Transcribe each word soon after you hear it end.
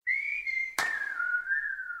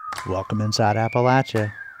Welcome inside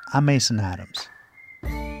Appalachia. I'm Mason Adams.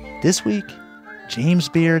 This week, James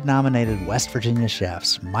Beard nominated West Virginia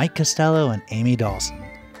chefs Mike Costello and Amy Dawson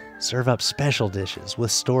serve up special dishes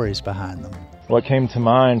with stories behind them. What came to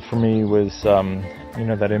mind for me was,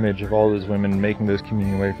 that image of all those women making those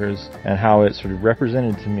communion wafers and how it sort of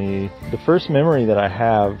represented to me the first memory that I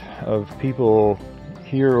have of people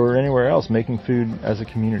here or anywhere else making food as a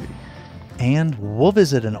community. And we'll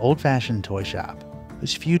visit an old-fashioned toy shop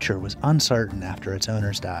whose future was uncertain after its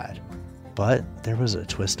owners died. But there was a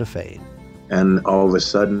twist of fate. And all of a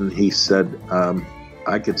sudden he said,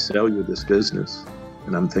 I could sell you this business.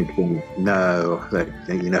 And I'm thinking, no,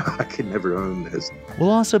 I could never own this. We'll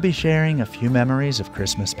also be sharing a few memories of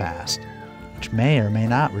Christmas past, which may or may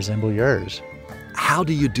not resemble yours. How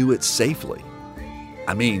do you do it safely?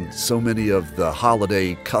 I mean, so many of the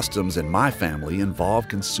holiday customs in my family involve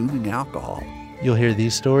consuming alcohol. You'll hear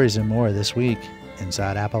these stories and more this week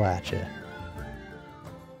inside Appalachia.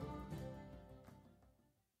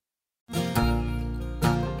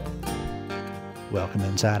 Welcome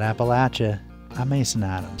inside Appalachia. I'm Mason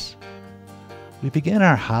Adams. We begin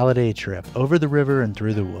our holiday trip over the river and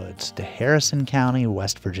through the woods to Harrison County,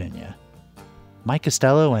 West Virginia. Mike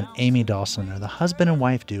Costello and Amy Dawson are the husband and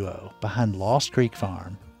wife duo behind Lost Creek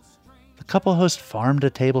Farm. The couple host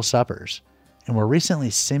farm-to-table suppers and were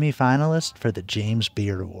recently semi-finalists for the James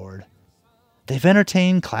Beard Award. They've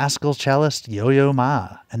entertained classical cellist Yo-Yo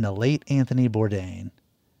Ma and the late Anthony Bourdain.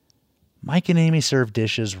 Mike and Amy serve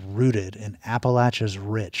dishes rooted in Appalachia's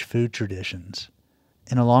rich food traditions.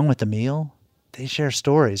 And along with the meal, they share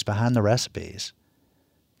stories behind the recipes.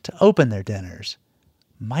 To open their dinners,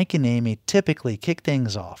 Mike and Amy typically kick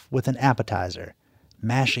things off with an appetizer,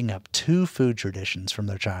 mashing up two food traditions from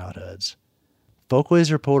their childhoods.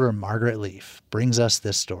 Folkways reporter Margaret Leaf brings us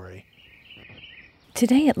this story.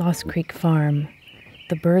 Today at Lost Creek Farm,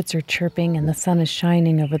 the birds are chirping and the sun is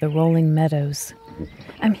shining over the rolling meadows.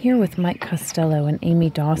 I'm here with Mike Costello and Amy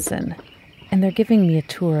Dawson, and they're giving me a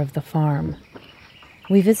tour of the farm.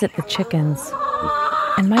 We visit the chickens,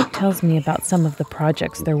 and Mike tells me about some of the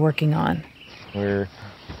projects they're working on. We're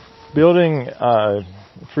building a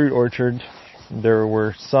fruit orchard. There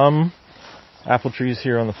were some apple trees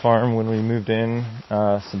here on the farm when we moved in,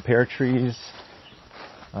 some pear trees,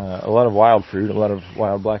 a lot of wild fruit, a lot of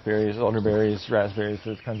wild blackberries, elderberries, raspberries,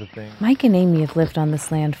 those kinds of things. Mike and Amy have lived on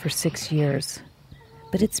this land for 6 years,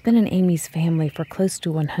 but it's been in Amy's family for close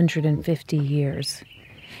to 150 years.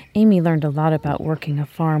 Amy learned a lot about working a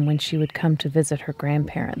farm when she would come to visit her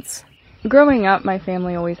grandparents. Growing up, my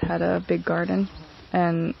family always had a big garden,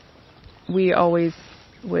 and we always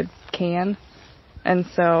would can. And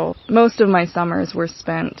so most of my summers were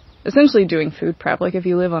spent essentially doing food prep. Like if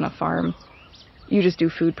you live on a farm, you just do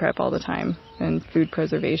food prep all the time and food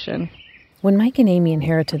preservation. When Mike and Amy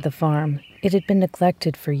inherited the farm, it had been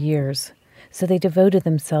neglected for years, so they devoted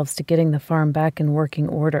themselves to getting the farm back in working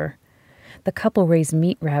order. The couple raised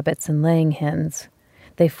meat rabbits and laying hens.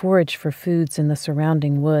 They foraged for foods in the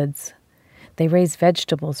surrounding woods. They raised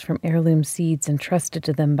vegetables from heirloom seeds entrusted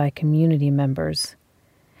to them by community members.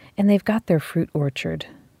 And they've got their fruit orchard.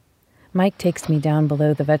 Mike takes me down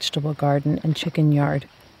below the vegetable garden and chicken yard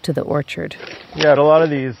to the orchard. Yeah, a lot of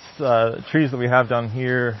these trees that we have down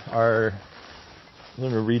here are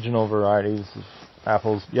regional varieties of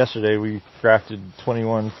apples. Yesterday we grafted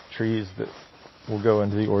 21 trees that will go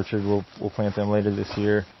into the orchard. We'll plant them later this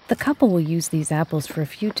year. The couple will use these apples for a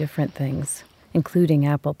few different things, including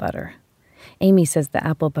apple butter. Amy says the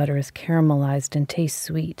apple butter is caramelized and tastes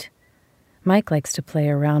sweet. Mike likes to play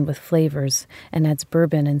around with flavors and adds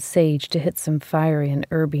bourbon and sage to hit some fiery and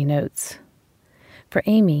herby notes. For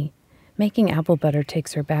Amy, making apple butter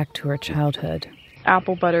takes her back to her childhood.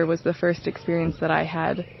 Apple butter was the first experience that I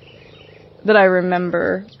had that I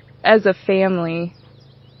remember. As a family,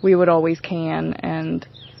 we would always can, and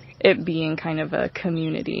it being kind of a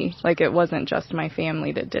community. Like it wasn't just my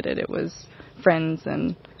family that did it. It was friends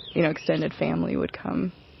and, extended family would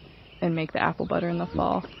come and make the apple butter in the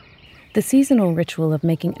fall. The seasonal ritual of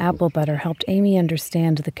making apple butter helped Amy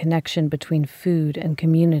understand the connection between food and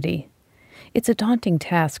community. It's a daunting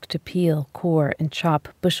task to peel, core, and chop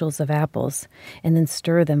bushels of apples and then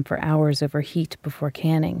stir them for hours over heat before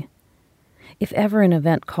canning. If ever an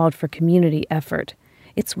event called for community effort,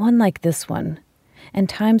 it's one like this one, and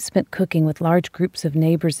time spent cooking with large groups of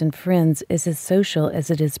neighbors and friends is as social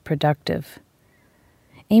as it is productive.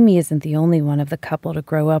 Amy isn't the only one of the couple to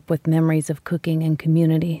grow up with memories of cooking and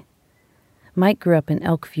community. Mike grew up in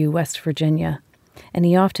Elkview, West Virginia, and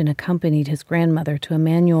he often accompanied his grandmother to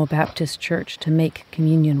Emmanuel Baptist Church to make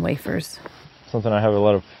communion wafers. Something I have a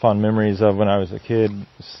lot of fond memories of when I was a kid.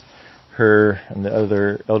 her and the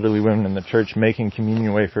other elderly women in the church making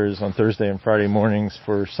communion wafers on Thursday and Friday mornings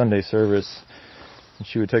for Sunday service. And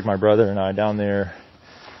she would take my brother and I down there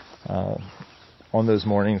on those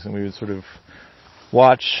mornings, and we would sort of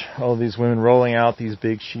watch all these women rolling out these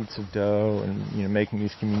big sheets of dough and, making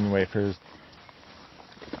these communion wafers.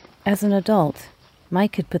 As an adult,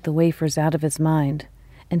 Mike had put the wafers out of his mind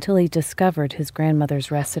until he discovered his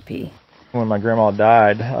grandmother's recipe. When my grandma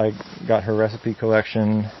died, I got her recipe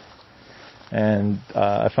collection, and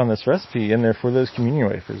I found this recipe in there for those communion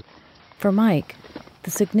wafers. For Mike,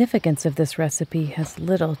 the significance of this recipe has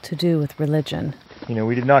little to do with religion.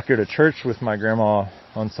 We did not go to church with my grandma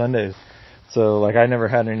on Sundays, so I never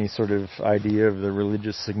had any sort of idea of the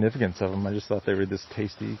religious significance of them. I just thought they were this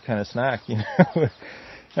tasty kind of snack,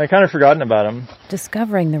 I kind of forgotten about them.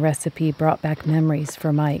 Discovering the recipe brought back memories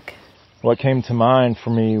for Mike. What came to mind for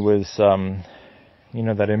me was,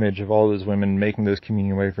 that image of all those women making those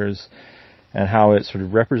communion wafers, and how it sort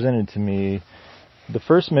of represented to me the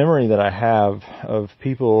first memory that I have of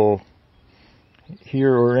people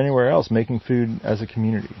here or anywhere else making food as a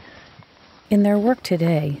community. In their work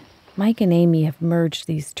today, Mike and Amy have merged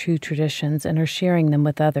these two traditions and are sharing them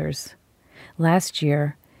with others. Last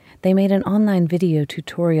year, they made an online video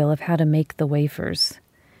tutorial of how to make the wafers.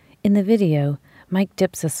 In the video, Mike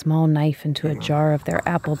dips a small knife into a jar of their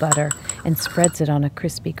apple butter and spreads it on a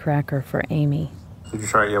crispy cracker for Amy. Did you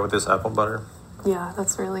try it yet with this apple butter? Yeah,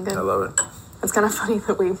 that's really good. I love it. It's kind of funny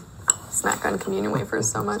that we snack on communion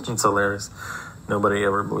wafers so much. It's hilarious. Nobody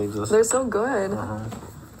ever believes us. They're so good.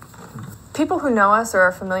 People who know us or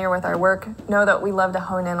are familiar with our work know that we love to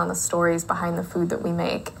hone in on the stories behind the food that we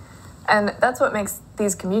make. And that's what makes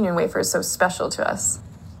these communion wafers so special to us.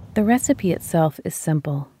 The recipe itself is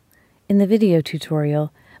simple. In the video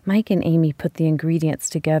tutorial, Mike and Amy put the ingredients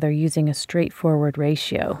together using a straightforward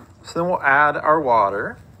ratio. So then we'll add our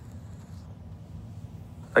water.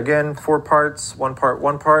 Again, 4 parts, 1 part,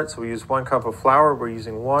 1 part. So we use 1 cup of flour. We're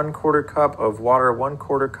using 1/4 cup of water,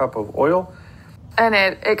 1/4 cup of oil. And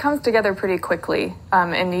it comes together pretty quickly.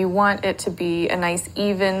 And you want it to be a nice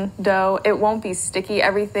even dough. It won't be sticky.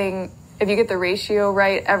 Everything, if you get the ratio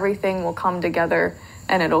right, everything will come together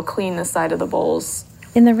and it'll clean the side of the bowls.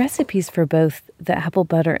 In the recipes for both the apple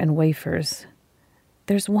butter and wafers,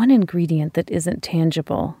 there's one ingredient that isn't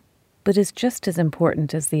tangible, but is just as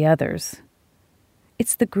important as the others.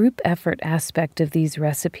 It's the group effort aspect of these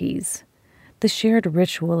recipes, the shared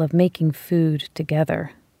ritual of making food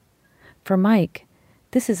together. For Mike,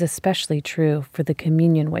 this is especially true for the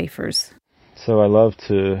communion wafers. So I love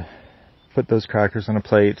to put those crackers on a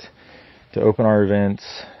plate, to open our events,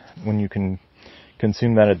 when you can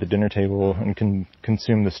consume that at the dinner table and can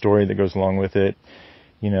consume the story that goes along with it.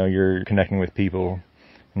 You're connecting with people,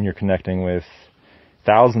 and you're connecting with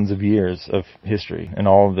thousands of years of history and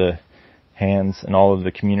all of the hands and all of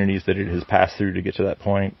the communities that it has passed through to get to that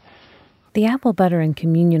point. The apple butter and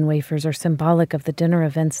communion wafers are symbolic of the dinner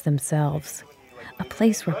events themselves, a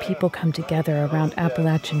place where people come together around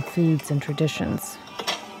Appalachian foods and traditions.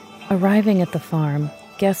 Arriving at the farm,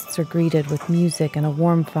 guests are greeted with music and a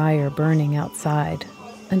warm fire burning outside.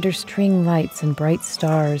 Under string lights and bright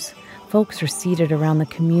stars, folks are seated around the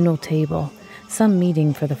communal table, some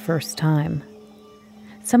meeting for the first time.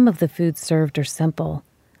 Some of the foods served are simple,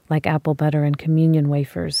 like apple butter and communion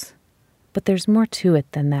wafers. But there's more to it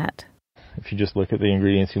than that. If you just look at the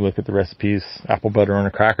ingredients, you look at the recipes, apple butter on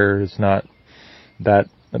a cracker is not that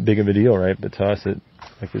big of a deal, right? But to us,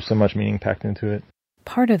 there's so much meaning packed into it.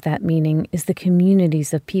 Part of that meaning is the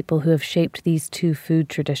communities of people who have shaped these two food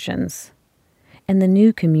traditions, and the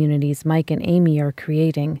new communities Mike and Amy are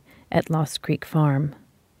creating at Lost Creek Farm.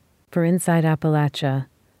 For Inside Appalachia,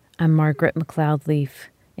 I'm Margaret McLeod-Leaf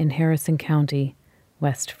in Harrison County,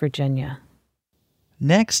 West Virginia.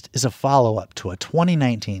 Next is a follow-up to a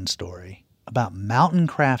 2019 story about Mountain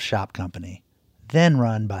Craft Shop Company, then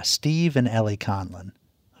run by Steve and Ellie Conlon,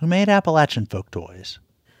 who made Appalachian folk toys.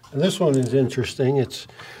 And this one is interesting.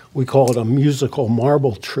 We call it a musical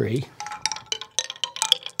marble tree.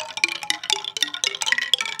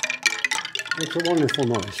 It's a wonderful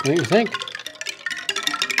noise, don't you think?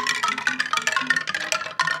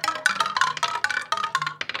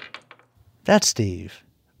 That's Steve,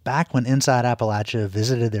 back when Inside Appalachia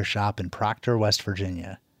visited their shop in Proctor, West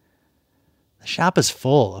Virginia. The shop is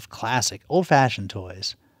full of classic, old-fashioned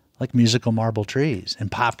toys, like musical marble trees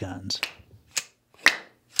and pop guns.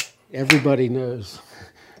 Everybody knows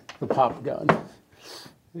the pop gun.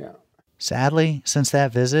 Yeah. Sadly, since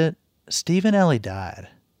that visit, Steve and Ellie died,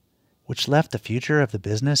 which left the future of the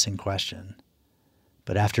business in question.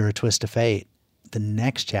 But after a twist of fate, the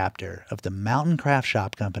next chapter of the Mountain Craft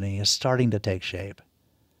Shop Company is starting to take shape.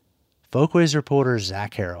 Folkways reporter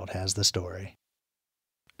Zach Harold has the story.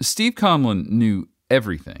 Steve Conlon knew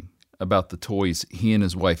everything about the toys he and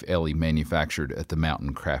his wife Ellie manufactured at the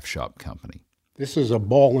Mountain Craft Shop Company. This is a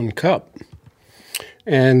ball and cup.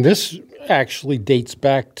 And this actually dates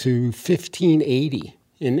back to 1580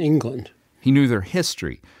 in England. He knew their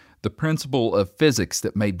history, the principle of physics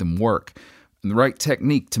that made them work, and the right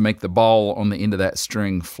technique to make the ball on the end of that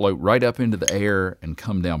string float right up into the air and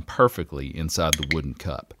come down perfectly inside the wooden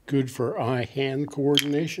cup. Good for eye-hand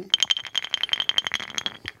coordination.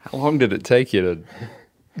 How long did it take you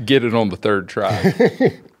to get it on the third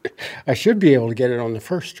try? I should be able to get it on the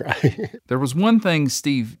first try. There was one thing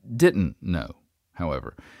Steve didn't know,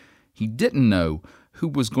 however. He didn't know who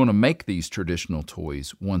was going to make these traditional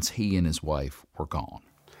toys once he and his wife were gone.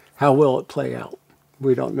 How will it play out?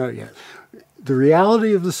 We don't know yet. The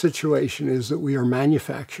reality of the situation is that we are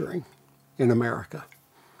manufacturing in America.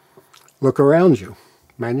 Look around you.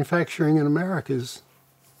 Manufacturing in America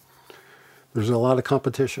there's a lot of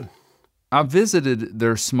competition. I visited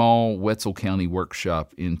their small Wetzel County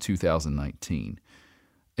workshop in 2019.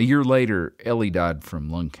 A year later, Ellie died from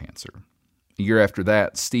lung cancer. A year after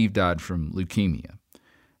that, Steve died from leukemia.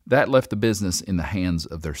 That left the business in the hands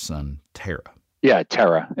of their son, Tara. Yeah,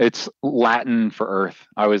 Terra. It's Latin for earth.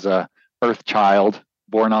 I was a earth child,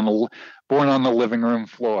 born on the living room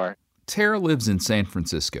floor. Tara lives in San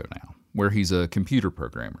Francisco now, where he's a computer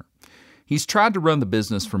programmer. He's tried to run the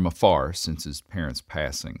business from afar since his parents'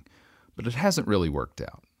 passing, but it hasn't really worked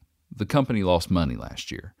out. The company lost money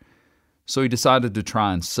last year, so he decided to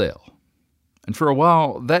try and sell. And for a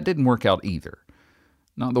while, that didn't work out either.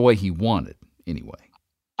 Not the way he wanted, anyway.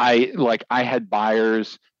 I had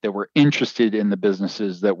buyers that were interested in the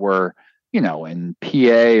businesses that were, in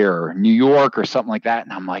PA or New York or something like that.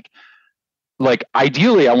 And I'm like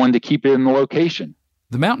ideally, I wanted to keep it in the location.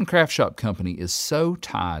 The Mountain Craft Shop Company is so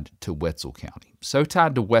tied to Wetzel County, so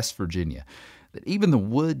tied to West Virginia, that even the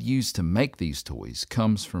wood used to make these toys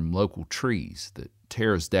comes from local trees that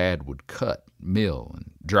Tara's dad would cut, mill,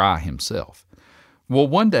 and dry himself. Well,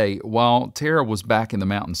 one day, while Tara was back in the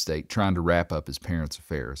Mountain State trying to wrap up his parents'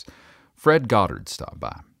 affairs, Fred Goddard stopped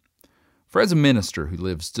by. Fred's a minister who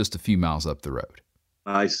lives just a few miles up the road.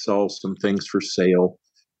 I saw some things for sale,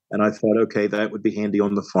 and I thought, okay, that would be handy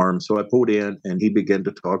on the farm. So I pulled in, and he began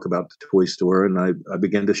to talk about the toy store, and I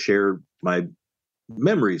began to share my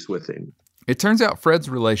memories with him. It turns out Fred's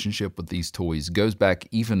relationship with these toys goes back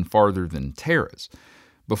even farther than Tara's,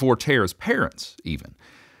 before Tara's parents, even.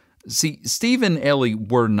 See, Steve and Ellie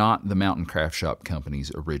were not the Mountain Craft Shop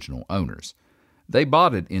Company's original owners. They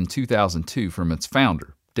bought it in 2002 from its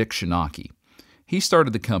founder, Dick Shinaki. He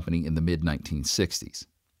started the company in the mid-1960s.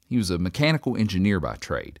 He was a mechanical engineer by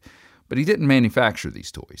trade, but he didn't manufacture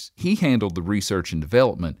these toys. He handled the research and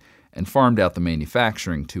development and farmed out the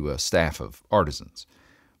manufacturing to a staff of artisans.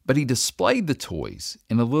 But he displayed the toys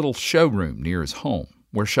in a little showroom near his home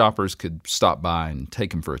where shoppers could stop by and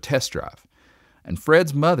take him for a test drive. And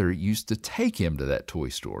Fred's mother used to take him to that toy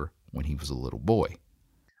store when he was a little boy.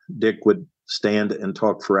 Dick would stand and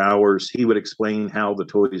talk for hours. He would explain how the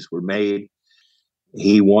toys were made.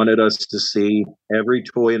 He wanted us to see every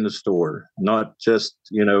toy in the store, not just,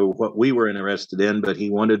 what we were interested in, but he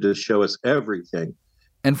wanted to show us everything.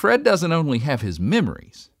 And Fred doesn't only have his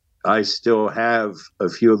memories. I still have a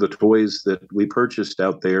few of the toys that we purchased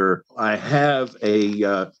out there. I have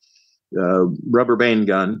a rubber band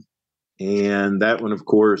gun, and that one, of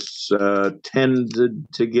course,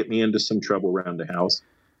 tended to get me into some trouble around the house.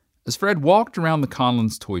 As Fred walked around the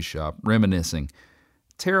Conlon's toy shop, reminiscing,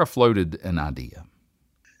 Tara floated an idea.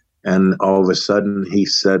 And all of a sudden, he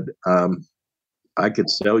said, I could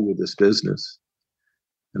sell you this business.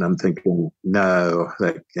 And I'm thinking, no,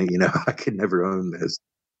 I could never own this.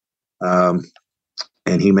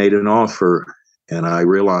 And he made an offer, and I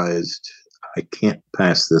realized I can't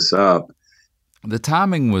pass this up. The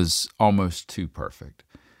timing was almost too perfect.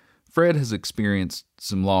 Fred has experienced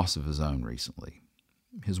some loss of his own recently.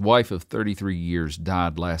 His wife of 33 years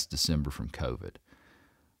died last December from COVID.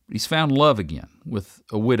 He's found love again with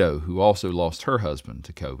a widow who also lost her husband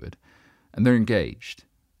to COVID, and they're engaged.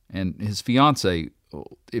 And his fiancée,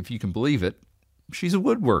 if you can believe it, she's a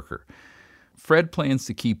woodworker. Fred plans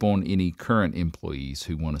to keep on any current employees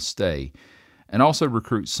who want to stay and also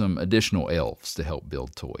recruit some additional elves to help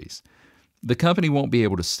build toys. The company won't be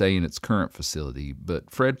able to stay in its current facility, but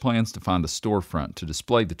Fred plans to find a storefront to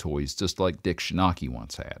display the toys just like Dick Shinaki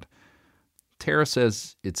once had. Tara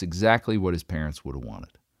says it's exactly what his parents would have wanted.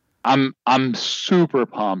 I'm super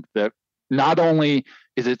pumped that not only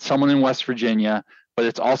is it someone in West Virginia, but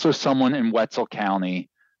it's also someone in Wetzel County.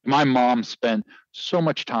 My mom spent so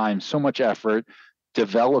much time, so much effort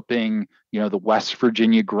developing, the West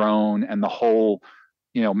Virginia grown and the whole,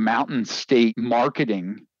 mountain state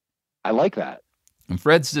marketing. I like that. And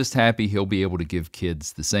Fred's just happy he'll be able to give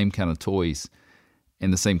kids the same kind of toys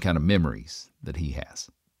and the same kind of memories that he has.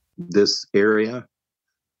 This area,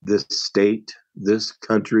 this state, this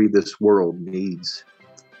country, this world needs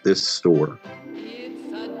this store.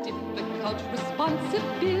 It's a difficult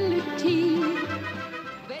responsibility.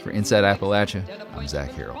 For Inside Appalachia, I'm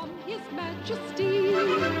Zach Harrell.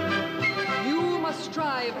 You must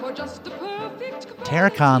strive for just the perfect. Tara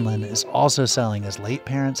Conlon is also selling his late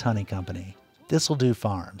parents' honey company, This'll Do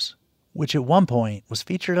Farms, which at one point was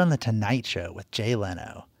featured on The Tonight Show with Jay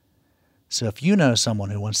Leno. So if you know someone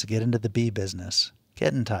who wants to get into the bee business,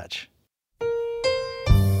 get in touch.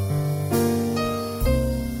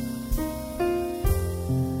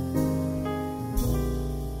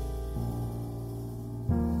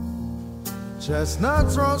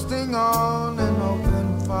 Chestnuts roasting on an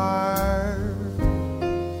open fire,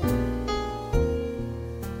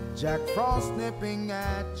 Jack Frost nipping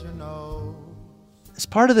at your nose. As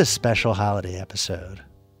part of this special holiday episode,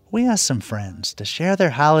 we asked some friends to share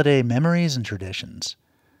their holiday memories and traditions.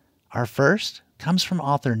 Our first comes from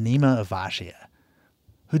author Nima Avashia,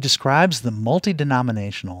 who describes the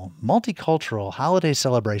multi-denominational, multicultural holiday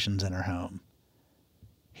celebrations in her home.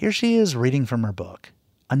 Here she is reading from her book,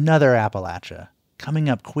 Another Appalachia, coming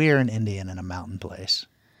up queer and Indian in a mountain place.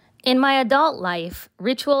 In my adult life,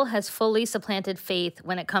 ritual has fully supplanted faith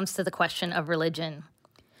when it comes to the question of religion.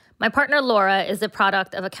 My partner Laura is the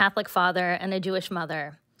product of a Catholic father and a Jewish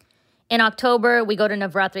mother. In October, we go to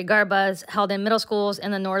Navratri Garbas, held in middle schools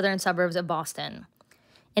in the northern suburbs of Boston.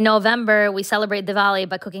 In November, we celebrate Diwali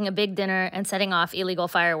by cooking a big dinner and setting off illegal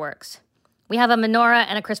fireworks. We have a menorah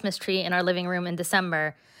and a Christmas tree in our living room in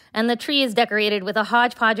December, and the tree is decorated with a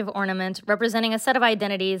hodgepodge of ornaments representing a set of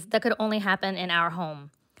identities that could only happen in our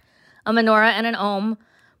home. A menorah and an ohm,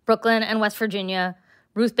 Brooklyn and West Virginia,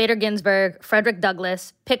 Ruth Bader Ginsburg, Frederick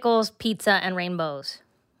Douglass, pickles, pizza, and rainbows.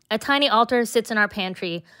 A tiny altar sits in our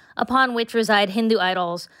pantry, upon which reside Hindu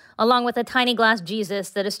idols, along with a tiny glass Jesus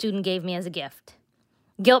that a student gave me as a gift.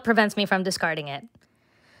 Guilt prevents me from discarding it.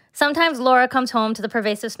 Sometimes Laura comes home to the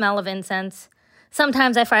pervasive smell of incense.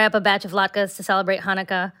 Sometimes I fry up a batch of latkes to celebrate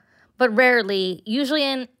Hanukkah, but rarely,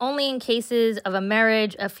 usually only in cases of a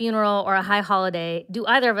marriage, a funeral, or a high holiday, do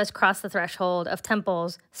either of us cross the threshold of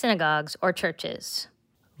temples, synagogues, or churches.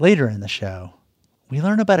 Later in the show, we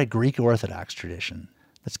learn about a Greek Orthodox tradition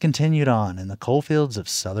that's continued on in the coal fields of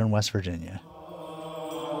southern West Virginia.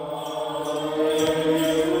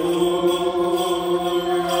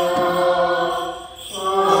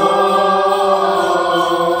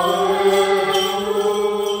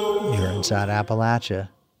 You're Inside Appalachia.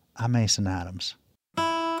 I'm Mason Adams.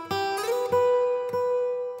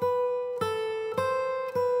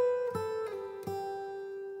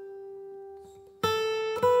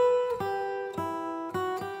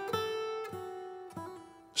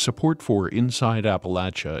 Support for Inside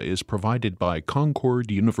Appalachia is provided by Concord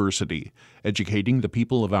University, educating the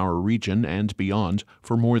people of our region and beyond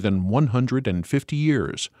for more than 150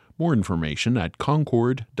 years. More information at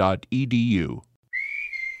concord.edu.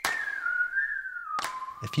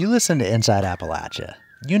 If you listen to Inside Appalachia,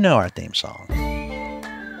 you know our theme song.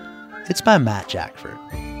 It's by Matt Jackford.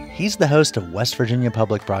 He's the host of West Virginia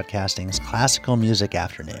Public Broadcasting's Classical Music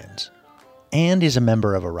Afternoons, and he's a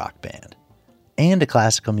member of a rock band, and a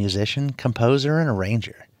classical musician, composer, and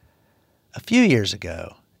arranger. A few years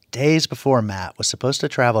ago, days before Matt was supposed to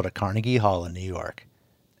travel to Carnegie Hall in New York,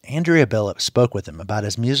 Andrea Billups spoke with him about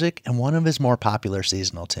his music and one of his more popular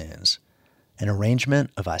seasonal tunes, an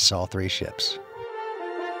arrangement of I Saw Three Ships.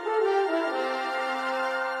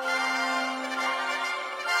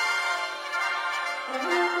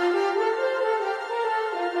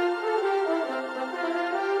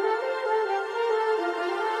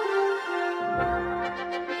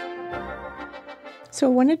 So I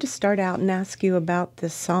wanted to start out and ask you about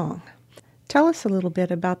this song. Tell us a little bit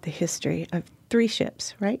about the history of Three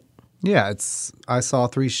Ships, right? Yeah, it's I Saw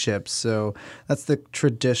Three Ships. So that's the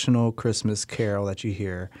traditional Christmas carol that you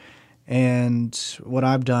hear. And what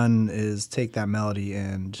I've done is take that melody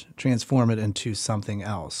and transform it into something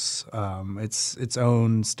else. It's its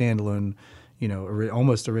own standalone,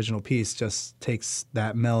 almost original piece, just takes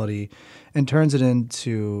that melody and turns it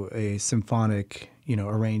into a symphonic,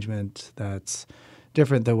 arrangement that's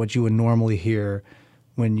different than what you would normally hear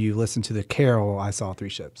when you listen to the carol, I Saw Three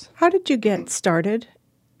Ships. How did you get started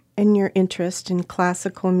in your interest in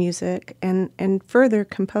classical music and further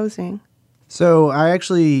composing? So I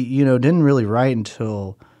actually, didn't really write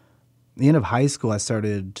until the end of high school. I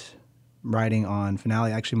started writing on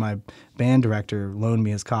Finale. Actually, my band director loaned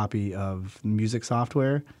me his copy of music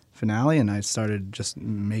software, Finale, and I started just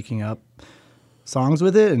making up songs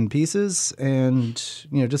with it and pieces and,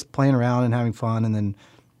 just playing around and having fun. And then,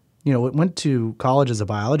 went to college as a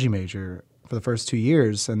biology major for the first 2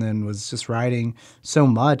 years and then was just writing so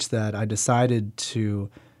much that I decided to,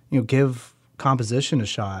 give composition a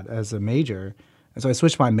shot as a major. And so I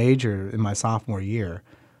switched my major in my sophomore year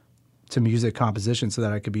to music composition so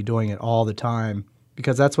that I could be doing it all the time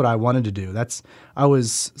because that's what I wanted to do. I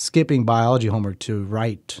was skipping biology homework to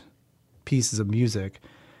write pieces of music.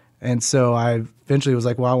 And so I eventually was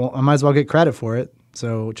like, well, I might as well get credit for it.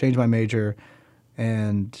 So changed my major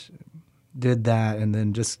and did that and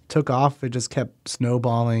then just took off. It just kept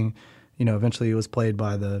snowballing. Eventually it was played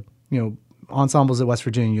by the, ensembles at West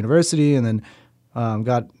Virginia University and then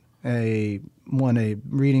won a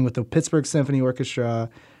reading with the Pittsburgh Symphony Orchestra.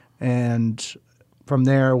 And from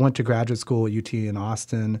there, went to graduate school at UT in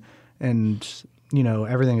Austin. And,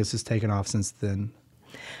 everything has just taken off since then.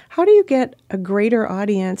 How do you get a greater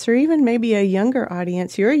audience or even maybe a younger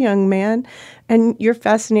audience? You're a young man and you're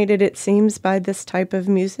fascinated, it seems, by this type of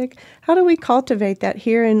music. How do we cultivate that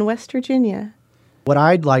here in West Virginia? What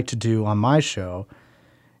I'd like to do on my show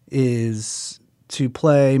is to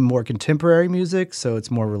play more contemporary music so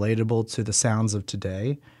it's more relatable to the sounds of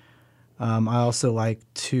today. I also like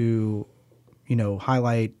to,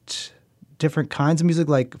 highlight different kinds of music,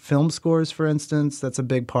 like film scores, for instance. That's a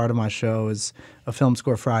big part of my show is a Film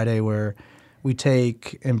Score Friday where we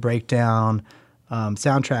take and break down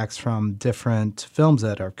soundtracks from different films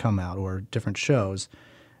that have come out or different shows.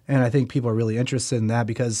 And I think people are really interested in that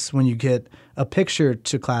because when you get a picture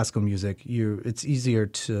to classical music, it's easier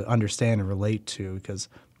to understand and relate to because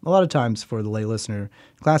a lot of times for the lay listener,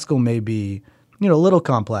 classical may be, a little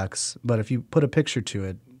complex, but if you put a picture to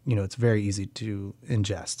it, it's very easy to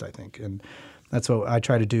ingest, I think. And that's what I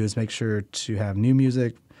try to do is make sure to have new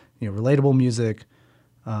music, relatable music,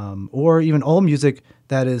 or even old music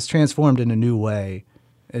that is transformed in a new way,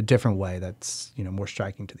 a different way that's, more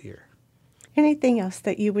striking to the ear. Anything else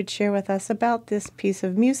that you would share with us about this piece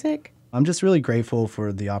of music? I'm just really grateful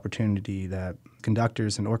for the opportunity that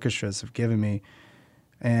conductors and orchestras have given me.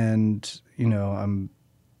 And,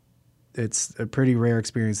 it's a pretty rare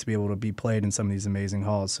experience to be able to be played in some of these amazing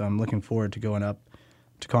halls. So I'm looking forward to going up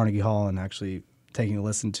to Carnegie Hall and actually taking a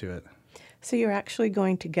listen to it. So you're actually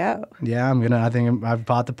going to go? Yeah, I've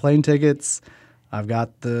bought the plane tickets. I've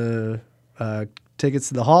got the tickets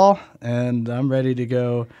to the hall, and I'm ready to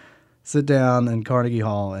go sit down in Carnegie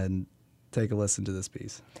Hall and take a listen to this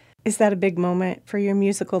piece. Is that a big moment for your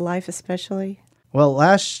musical life especially?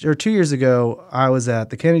 Well, 2 years ago, I was at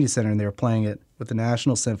the Kennedy Center, and they were playing it with the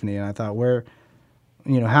National Symphony, and I thought,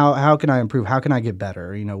 how can I improve? How can I get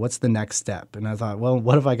better? What's the next step? And I thought, well,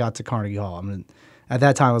 what if I got to Carnegie Hall? At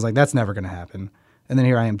that time, I was like, that's never going to happen. And then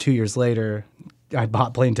here I am 2 years later. I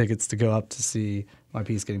bought plane tickets to go up to see my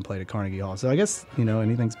piece getting played at Carnegie Hall. So I guess,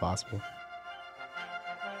 anything's possible.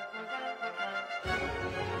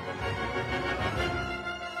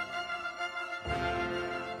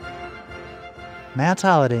 Matt's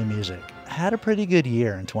holiday music had a pretty good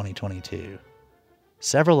year in 2022.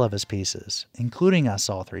 Several of his pieces, including I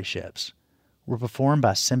Saw Three Ships, were performed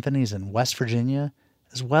by symphonies in West Virginia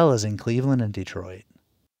as well as in Cleveland and Detroit.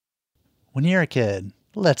 When you're a kid,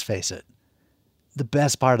 let's face it, the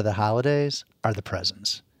best part of the holidays are the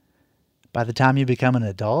presents. By the time you become an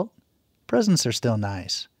adult, presents are still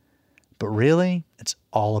nice. But really, it's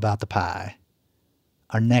all about the pie.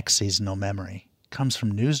 Our next seasonal memory comes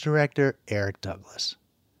from news director Eric Douglas.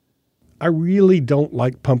 I really don't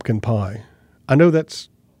like pumpkin pie. I know that's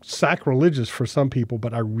sacrilegious for some people,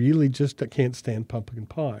 but I really just can't stand pumpkin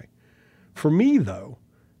pie. For me, though,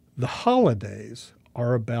 the holidays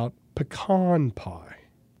are about pecan pie.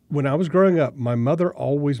 When I was growing up, my mother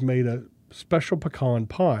always made a special pecan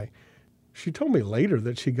pie. She told me later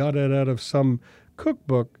that she got it out of some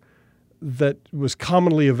cookbook that was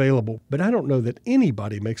commonly available, but I don't know that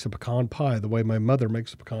anybody makes a pecan pie the way my mother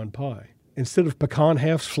makes a pecan pie. Instead of pecan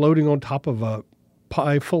halves floating on top of a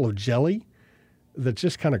pie full of jelly that's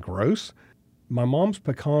just kind of gross, my mom's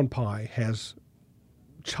pecan pie has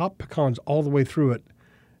chopped pecans all the way through it,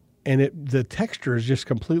 and the texture is just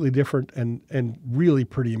completely different and really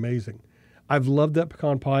pretty amazing. I've loved that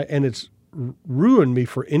pecan pie, and it's ruined me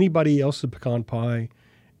for anybody else's pecan pie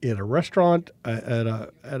at a restaurant, at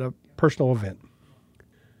a personal event.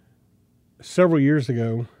 Several years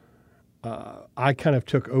ago, I kind of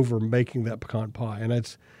took over making that pecan pie,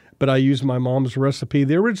 but I used my mom's recipe,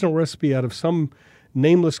 the original recipe out of some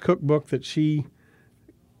nameless cookbook that she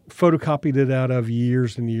photocopied it out of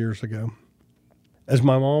years and years ago. As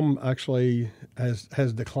my mom actually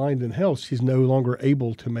has declined in health, she's no longer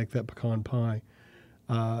able to make that pecan pie.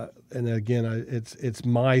 And again, it's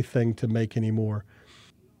my thing to make anymore.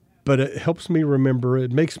 But it helps me remember.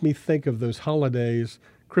 It makes me think of those holidays,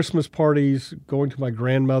 Christmas parties, going to my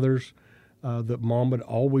grandmother's, that Mom would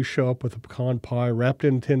always show up with a pecan pie wrapped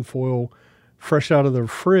in tin foil, fresh out of the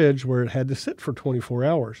fridge where it had to sit for 24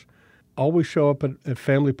 hours. Always show up at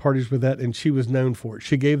family parties with that, and she was known for it.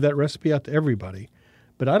 She gave that recipe out to everybody,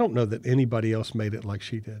 but I don't know that anybody else made it like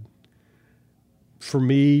she did. For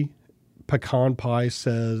me, pecan pie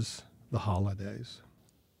says the holidays.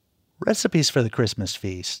 Recipes for the Christmas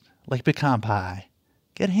feast, like pecan pie,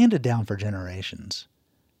 get handed down for generations.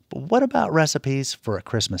 But what about recipes for a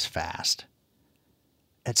Christmas fast?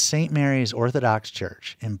 At St. Mary's Orthodox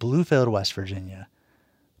Church in Bluefield, West Virginia,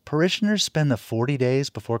 parishioners spend the 40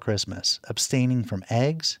 days before Christmas abstaining from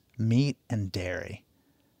eggs, meat, and dairy.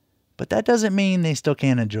 But that doesn't mean they still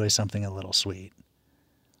can't enjoy something a little sweet.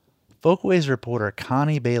 Folkways reporter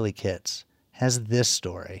Connie Bailey Kitts has this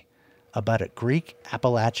story about a Greek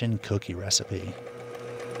Appalachian cookie recipe.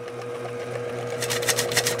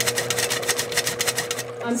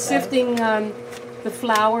 I'm sifting the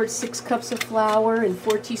flour, 6 cups of flour and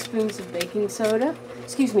 4 teaspoons of baking powder.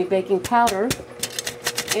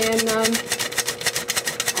 And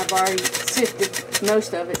I've already sifted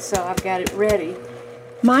most of it, so I've got it ready.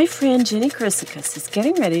 My friend Jenny Chryssicus is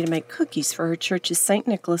getting ready to make cookies for her church's St.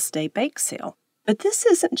 Nicholas Day bake sale. But this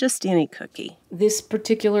isn't just any cookie. This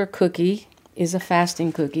particular cookie is a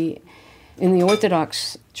fasting cookie. In the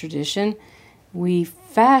Orthodox tradition, we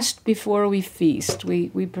fast before we feast.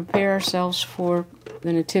 We prepare ourselves for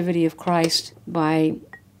the Nativity of Christ by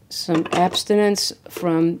some abstinence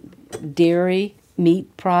from dairy,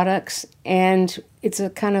 meat products, and it's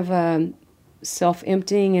a kind of a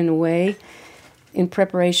self-emptying in a way in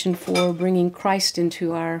preparation for bringing Christ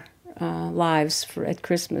into our lives at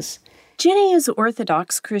Christmas. Jenny is an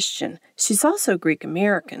Orthodox Christian. She's also Greek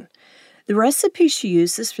American. The recipe she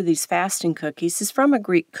uses for these fasting cookies is from a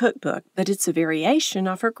Greek cookbook, but it's a variation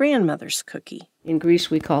of her grandmother's cookie. In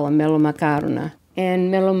Greece, we call them melomakarona.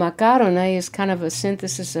 And melomakarona is kind of a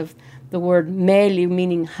synthesis of the word meli,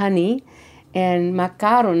 meaning honey, and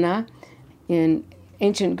makarona in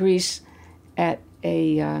ancient Greece at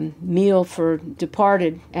a meal for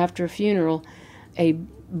departed after a funeral, a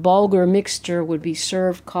bulgur mixture would be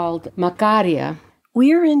served called makaria.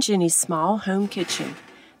 We're in Jenny's small home kitchen.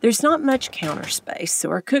 There's not much counter space,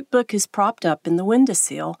 so our cookbook is propped up in the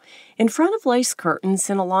windowsill in front of lace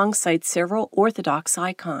curtains and alongside several Orthodox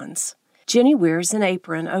icons. Jenny wears an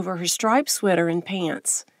apron over her striped sweater and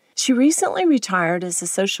pants. She recently retired as a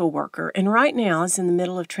social worker and right now is in the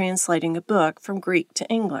middle of translating a book from Greek to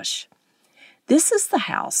English. This is the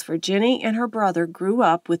house where Jenny and her brother grew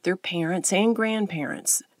up with their parents and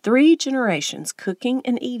grandparents, 3 generations cooking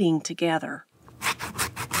and eating together.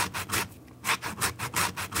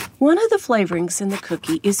 One of the flavorings in the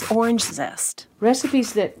cookie is orange zest.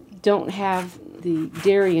 Recipes that don't have the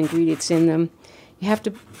dairy ingredients in them, you have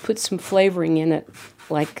to put some flavoring in it,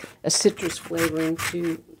 like a citrus flavoring,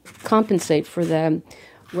 to compensate for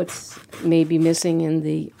what's maybe missing in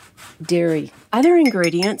the dairy. Other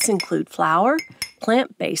ingredients include flour,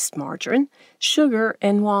 plant-based margarine, sugar,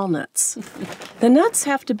 and walnuts. The nuts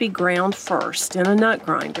have to be ground first in a nut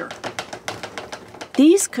grinder.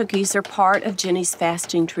 These cookies are part of Jenny's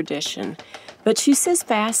fasting tradition, but she says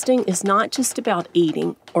fasting is not just about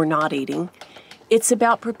eating or not eating. It's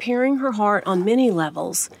about preparing her heart on many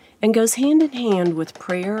levels and goes hand in hand with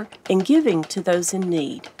prayer and giving to those in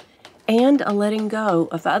need, and a letting go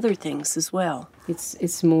of other things as well.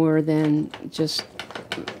 It's more than just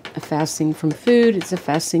a fasting from food. It's a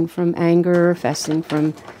fasting from anger, fasting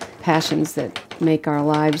from passions that make our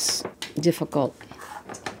lives difficult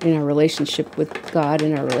in our relationship with God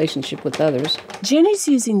and our relationship with others. Jenny's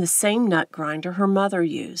using the same nut grinder her mother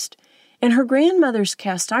used, and her grandmother's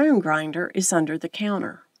cast iron grinder is under the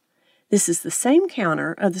counter. This is the same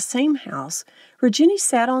counter of the same house where Jenny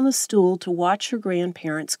sat on the stool to watch her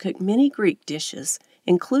grandparents cook many Greek dishes,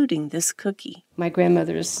 including this cookie. My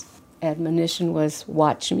grandmother's admonition was,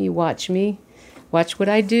 watch me, watch what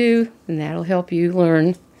I do, and that'll help you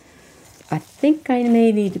learn. I think I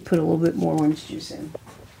may need to put a little bit more orange juice in.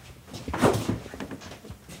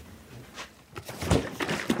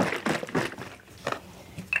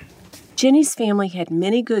 Jenny's family had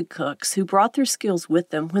many good cooks who brought their skills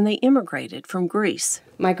with them when they immigrated from Greece.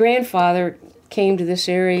 My grandfather came to this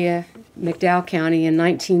area, McDowell County, in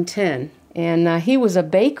 1910, and he was a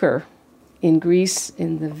baker in Greece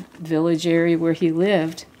in the village area where he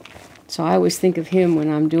lived. So I always think of him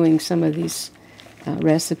when I'm doing some of these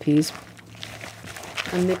recipes.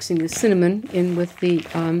 I'm mixing the cinnamon in with the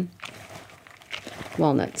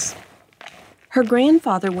walnuts. Her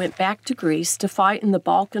grandfather went back to Greece to fight in the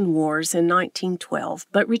Balkan Wars in 1912,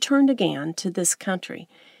 but returned again to this country.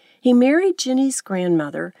 He married Jenny's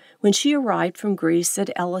grandmother when she arrived from Greece at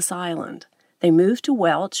Ellis Island. They moved to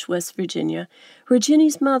Welch, West Virginia, where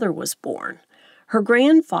Jenny's mother was born. Her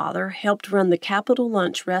grandfather helped run the Capitol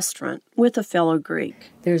Lunch restaurant with a fellow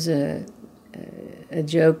Greek. There's a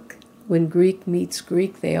joke, when Greek meets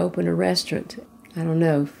Greek, they open a restaurant. I don't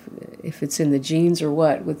know if it's in the genes or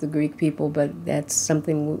what with the Greek people, but that's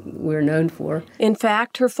something we're known for. In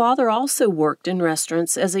fact, her father also worked in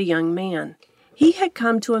restaurants as a young man. He had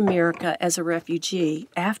come to America as a refugee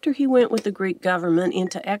after he went with the Greek government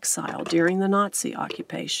into exile during the Nazi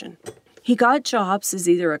occupation. He got jobs as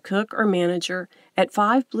either a cook or manager at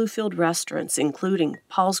 5 Bluefield restaurants, including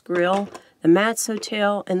Paul's Grill, the Matt's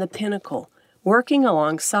Hotel, and the Pinnacle, working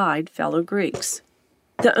alongside fellow Greeks.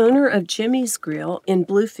 The owner of Jimmy's Grill in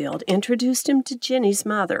Bluefield introduced him to Jenny's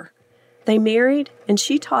mother. They married, and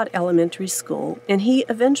she taught elementary school, and he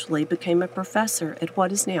eventually became a professor at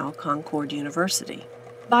what is now Concord University.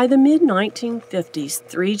 By the mid-1950s,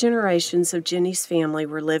 3 generations of Jenny's family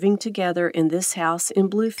were living together in this house in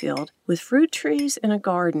Bluefield with fruit trees and a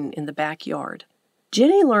garden in the backyard.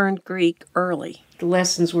 Jenny learned Greek early. The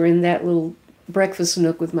lessons were in that little breakfast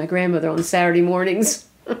nook with my grandmother on Saturday mornings.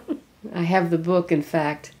 I have the book, in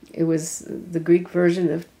fact. It was the Greek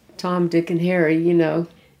version of Tom, Dick, and Harry, you know.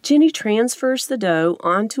 Jenny transfers the dough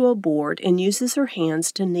onto a board and uses her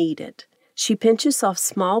hands to knead it. She pinches off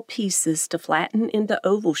small pieces to flatten into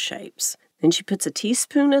oval shapes. Then she puts a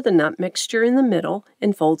teaspoon of the nut mixture in the middle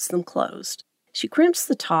and folds them closed. She crimps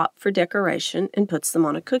the top for decoration and puts them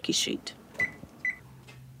on a cookie sheet.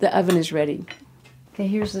 The oven is ready. Okay,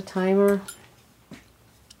 here's the timer.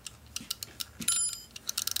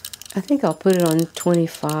 I think I'll put it on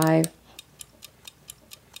 25.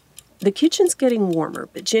 The kitchen's getting warmer,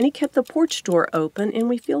 but Jenny kept the porch door open and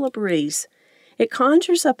we feel a breeze. It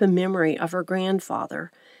conjures up a memory of her grandfather,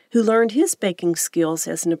 who learned his baking skills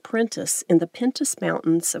as an apprentice in the Pentus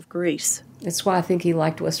Mountains of Greece. That's why I think he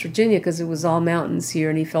liked West Virginia, because it was all mountains here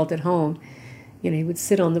and he felt at home. You know, he would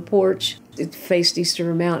sit on the porch, it faced East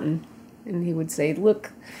River Mountain, and he would say,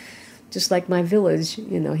 look, just like my village.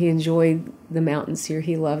 You know, he enjoyed the mountains here.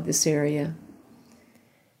 He loved this area.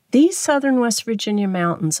 These southern West Virginia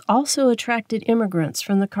mountains also attracted immigrants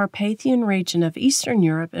from the Carpathian region of Eastern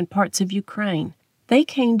Europe and parts of Ukraine. They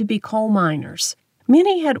came to be coal miners.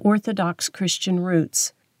 Many had Orthodox Christian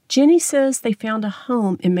roots. Jenny says they found a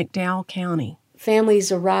home in McDowell County.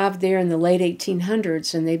 Families arrived there in the late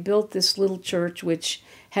 1800s, and they built this little church which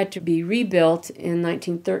had to be rebuilt in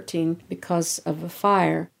 1913 because of a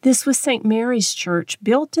fire. This was St. Mary's Church,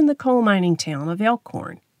 built in the coal mining town of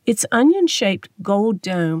Elkhorn. Its onion-shaped gold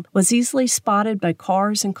dome was easily spotted by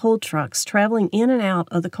cars and coal trucks traveling in and out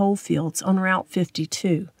of the coal fields on Route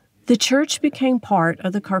 52. The church became part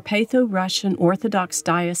of the Carpatho-Russian Orthodox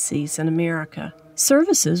Diocese in America.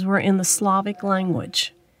 Services were in the Slavic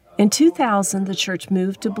language. In 2000, the church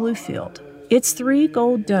moved to Bluefield. Its 3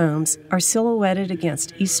 gold domes are silhouetted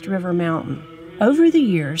against East River Mountain. Over the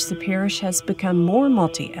years, the parish has become more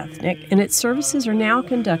multi-ethnic, and its services are now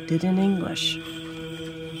conducted in English.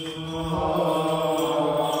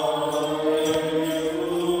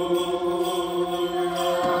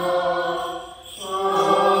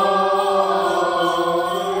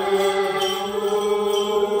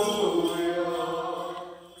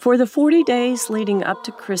 For the 40 days leading up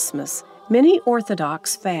to Christmas, many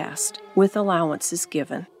Orthodox fast, with allowances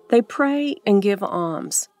given. They pray and give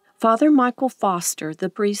alms. Father Michael Foster, the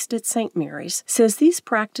priest at St. Mary's, says these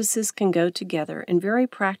practices can go together in very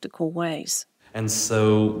practical ways. And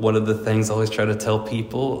so one of the things I always try to tell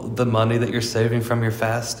people, the money that you're saving from your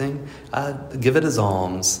fasting, give it as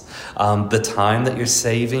alms. The time that you're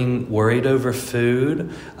saving worried over food,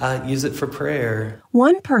 use it for prayer.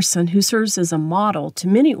 One person who serves as a model to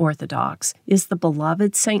many Orthodox is the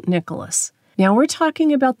beloved St. Nicholas. Now we're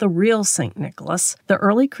talking about the real St. Nicholas, the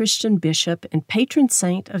early Christian bishop and patron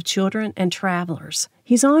saint of children and travelers.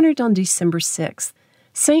 He's honored on December 6th.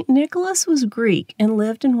 St. Nicholas was Greek and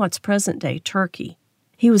lived in what's present-day Turkey.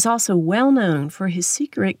 He was also well known for his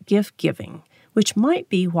secret gift-giving, which might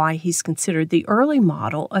be why he's considered the early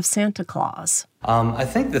model of Santa Claus. I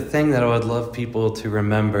think the thing that I would love people to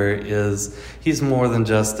remember is he's more than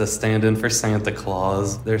just a stand-in for Santa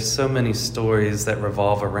Claus. There's so many stories that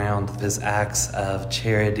revolve around his acts of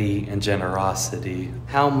charity and generosity.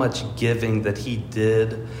 How much giving that he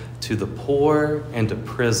did to the poor and to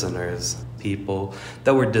prisoners, people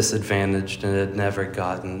that were disadvantaged and had never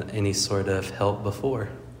gotten any sort of help before.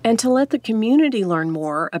 And to let the community learn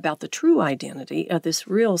more about the true identity of this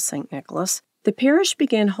real St. Nicholas, the parish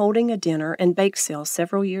began holding a dinner and bake sale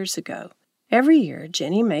several years ago. Every year,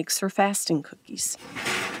 Jenny makes her fasting cookies.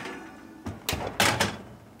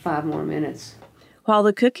 5 more minutes. While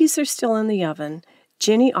the cookies are still in the oven,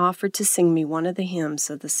 Jenny offered to sing me one of the hymns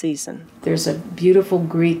of the season. There's a beautiful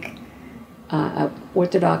Greek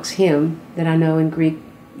Orthodox hymn that I know in Greek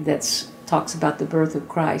that talks about the birth of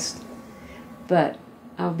Christ. But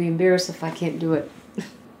I'll be embarrassed if I can't do it.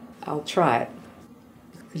 I'll try it.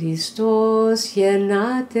 Christos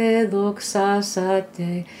γεννάται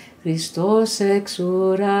δοξάσατε, Χριστός εξ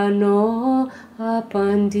ουρανό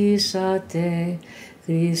απαντήσατε,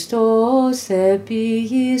 Χριστός επί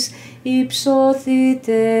γης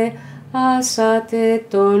υψωθείτε, ασάτε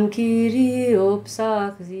τον Κύριο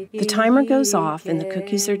ψάχθητε. The timer goes off and the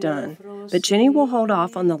cookies are done, but Jenny will hold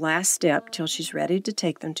off on the last step till she's ready to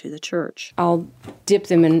take them to the church. I'll dip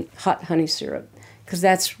them in hot honey syrup because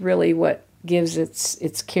that's really what gives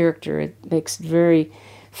its character. It makes it very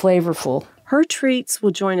flavorful. Her treats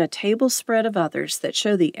will join a table spread of others that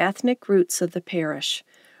show the ethnic roots of the parish.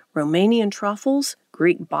 Romanian truffles,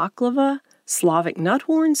 Greek baklava, Slavic nut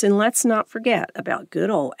horns, and let's not forget about good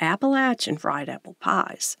old Appalachian fried apple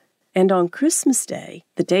pies. And on Christmas Day,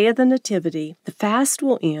 the day of the Nativity, the fast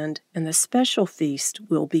will end and the special feast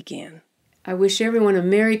will begin. I wish everyone a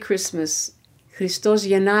Merry Christmas. Christos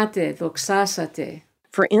γεννάται, δοξάσατε.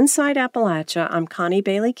 For Inside Appalachia, I'm Connie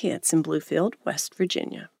Bailey Kitts in Bluefield, West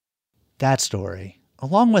Virginia. That story,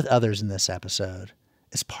 along with others in this episode,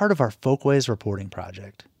 is part of our Folkways reporting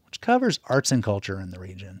project, which covers arts and culture in the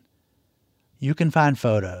region. You can find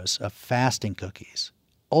photos of fasting cookies,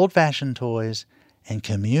 old-fashioned toys, and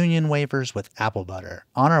communion wafers with apple butter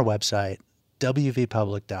on our website,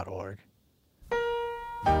 wvpublic.org.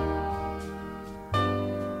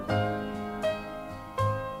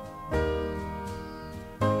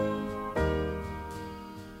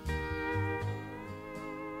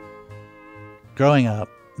 Growing up,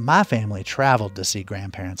 my family traveled to see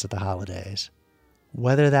grandparents at the holidays.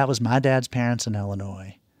 Whether that was my dad's parents in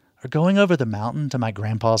Illinois, or going over the mountain to my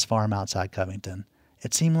grandpa's farm outside Covington,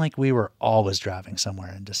 it seemed like we were always driving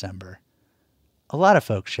somewhere in December. A lot of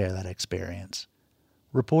folks share that experience.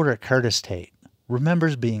 Reporter Curtis Tate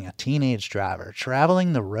remembers being a teenage driver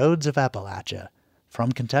traveling the roads of Appalachia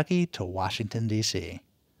from Kentucky to Washington, D.C.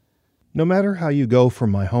 No matter how you go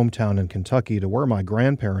from my hometown in Kentucky to where my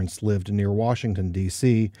grandparents lived near Washington,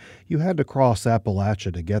 D.C., you had to cross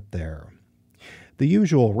Appalachia to get there. The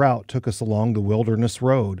usual route took us along the Wilderness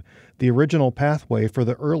Road, the original pathway for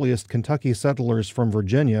the earliest Kentucky settlers from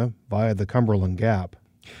Virginia via the Cumberland Gap.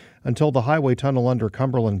 Until the highway tunnel under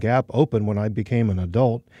Cumberland Gap opened when I became an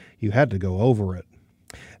adult, you had to go over it.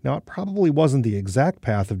 Now, it probably wasn't the exact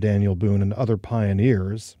path of Daniel Boone and other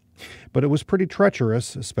pioneers, but it was pretty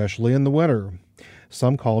treacherous, especially in the winter.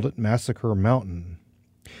 Some called it Massacre Mountain.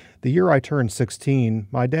 The year I turned 16,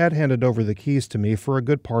 my dad handed over the keys to me for a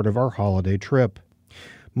good part of our holiday trip.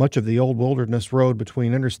 Much of the old Wilderness Road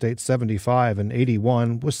between Interstate 75 and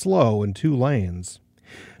 81 was slow in 2 lanes.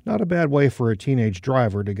 Not a bad way for a teenage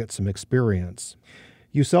driver to get some experience.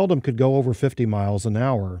 You seldom could go over 50 miles an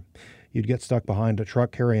hour. You'd get stuck behind a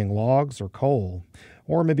truck carrying logs or coal,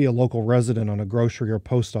 or maybe a local resident on a grocery or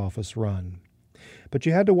post office run. But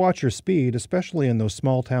you had to watch your speed, especially in those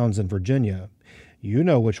small towns in Virginia. You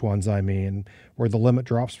know which ones I mean, where the limit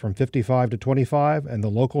drops from 55 to 25 and the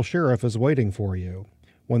local sheriff is waiting for you.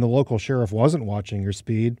 When the local sheriff wasn't watching your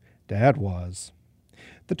speed, Dad was.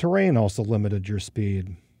 The terrain also limited your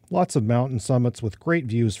speed. Lots of mountain summits with great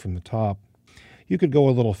views from the top. You could go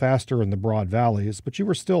a little faster in the broad valleys, but you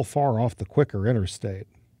were still far off the quicker interstate.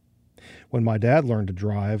 When my dad learned to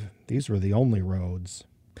drive, these were the only roads.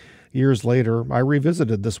 Years later, I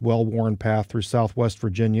revisited this well-worn path through southwest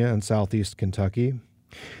Virginia and southeast Kentucky.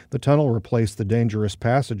 The tunnel replaced the dangerous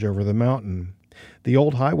passage over the mountain. The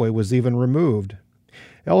old highway was even removed.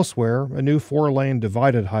 Elsewhere, a new 4-lane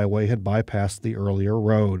divided highway had bypassed the earlier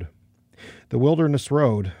road. The Wilderness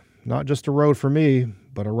Road, not just a road for me,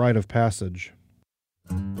 but a rite of passage.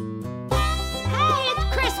 Hey, it's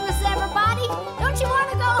Christmas, everybody! Don't you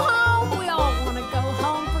want to go home? We all want to go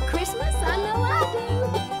home for Christmas. I know I do.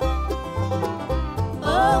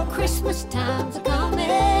 Oh, Christmas time's a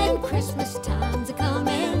coming. Christmas time's a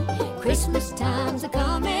coming. Christmas time's a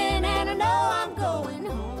coming, and I know I'm going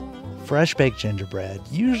home. Fresh baked gingerbread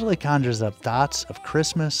usually conjures up thoughts of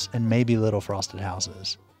Christmas and maybe little frosted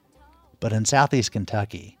houses. But in southeast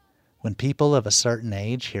Kentucky, when people of a certain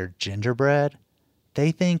age hear gingerbread,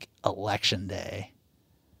 they think Election Day.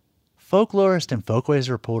 Folklorist and Folkways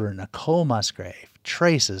reporter Nicole Musgrave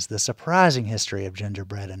traces the surprising history of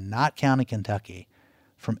gingerbread in Knott County, Kentucky,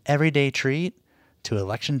 from everyday treat to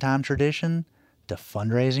election time tradition to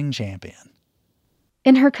fundraising champion.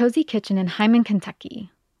 In her cozy kitchen in Hyman,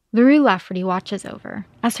 Kentucky, LaRue Lafferty watches over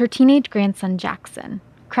as her teenage grandson Jackson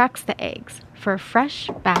cracks the eggs for a fresh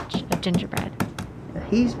batch of gingerbread.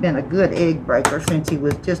 He's been a good egg breaker since he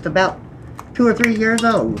was just about 2 or 3 years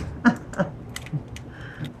old.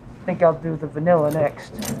 I think I'll do the vanilla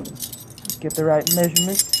next. Get the right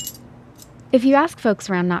measurements. If you ask folks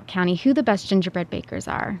around Knott County who the best gingerbread bakers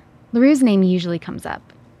are, LaRue's name usually comes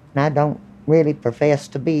up. I don't really profess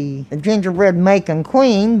to be a gingerbread making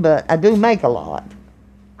queen, but I do make a lot.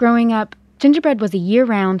 Growing up, gingerbread was a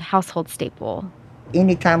year-round household staple.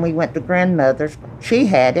 Anytime we went to grandmother's, she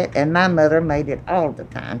had it, and my mother made it all the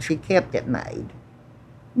time. She kept it made.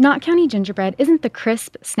 Knott County gingerbread isn't the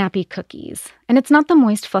crisp, snappy cookies, and it's not the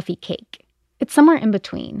moist, fluffy cake. It's somewhere in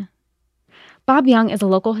between. Bob Young is a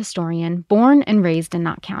local historian, born and raised in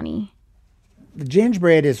Knott County. The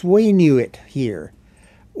gingerbread, as we knew it here,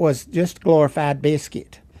 was just glorified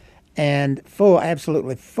biscuit and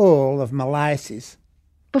absolutely full of molasses.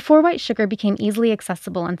 Before white sugar became easily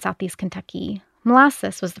accessible in southeast Kentucky,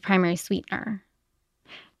 molasses was the primary sweetener.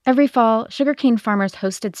 Every fall, sugarcane farmers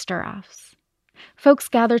hosted stir-offs. Folks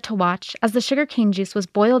gathered to watch as the sugarcane juice was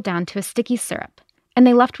boiled down to a sticky syrup, and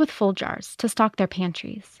they left with full jars to stock their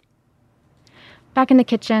pantries. Back in the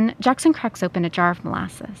kitchen, Jackson cracks open a jar of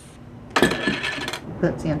molasses.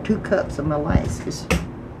 Puts in 2 cups of molasses.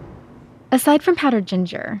 Aside from powdered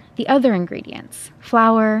ginger, the other ingredients,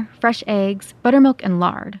 flour, fresh eggs, buttermilk, and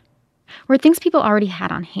lard, were things people already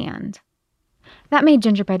had on hand. That made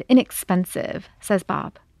gingerbread inexpensive, says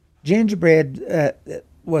Bob. Gingerbread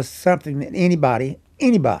was something that anybody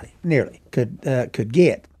nearly could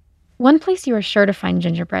get. One place you were sure to find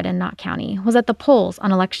gingerbread in Knott County was at the polls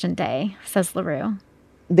on Election Day, says LaRue.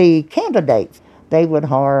 The candidates, they would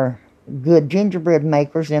hire good gingerbread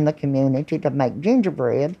makers in the community to make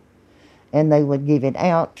gingerbread, and they would give it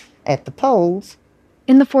out at the polls.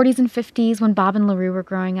 In the 40s and 50s, when Bob and LaRue were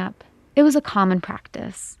growing up, it was a common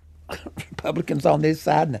practice. Republicans on this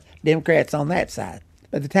side and the Democrats on that side.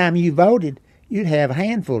 By the time you voted, you'd have a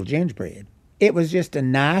handful of gingerbread. It was just a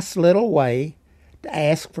nice little way to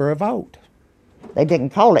ask for a vote. They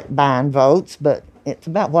didn't call it buying votes, but it's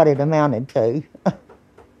about what it amounted to.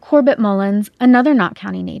 Corbett Mullins, another Knott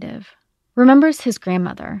County native, remembers his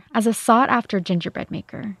grandmother as a sought-after gingerbread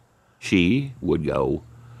maker. She would go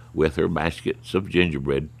with her baskets of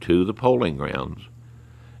gingerbread to the polling grounds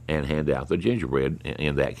and hand out the gingerbread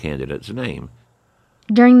in that candidate's name.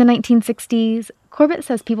 During the 1960s, Corbett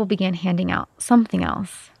says people began handing out something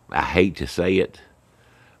else. I hate to say it,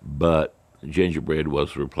 but gingerbread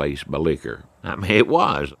was replaced by liquor. I mean, it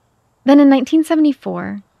was. Then in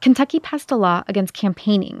 1974, Kentucky passed a law against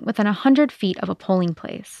campaigning within 100 feet of a polling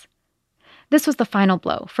place. This was the final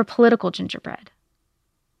blow for political gingerbread.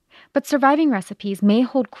 But surviving recipes may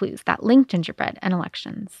hold clues that link gingerbread and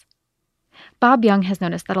elections. Bob Young has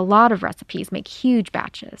noticed that a lot of recipes make huge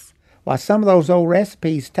batches. Well, some of those old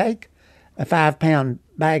recipes take a 5-pound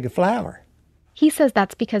bag of flour. He says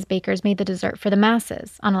that's because bakers made the dessert for the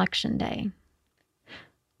masses on Election Day.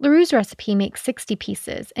 LaRue's recipe makes 60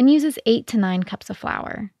 pieces and uses 8 to 9 cups of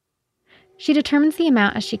flour. She determines the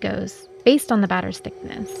amount as she goes, based on the batter's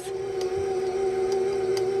thickness.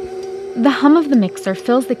 The hum of the mixer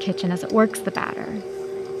fills the kitchen as it works the batter.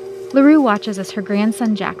 LaRue watches as her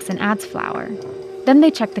grandson Jackson adds flour. Then they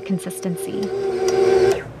check the consistency.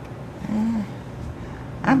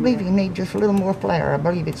 I believe you need just a little more flour. I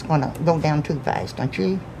believe it's going to go down too fast, don't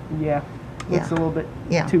you? Yeah. Yeah. It's a little bit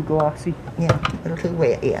too glossy. Yeah, a little too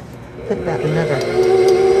wet, yeah. Put about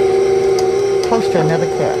close to another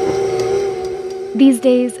cup. These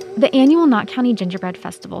days, the annual Knott County Gingerbread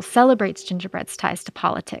Festival celebrates gingerbread's ties to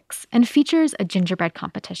politics and features a gingerbread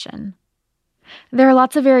competition. There are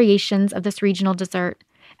lots of variations of this regional dessert,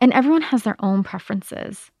 and everyone has their own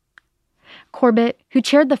preferences. Corbett, who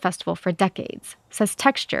chaired the festival for decades, says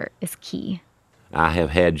texture is key. I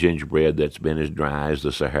have had gingerbread that's been as dry as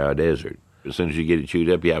the Sahara Desert. As soon as you get it chewed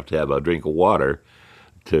up, you have to have a drink of water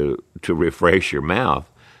to refresh your mouth.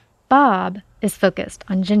 Bob is focused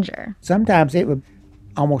on ginger. Sometimes it would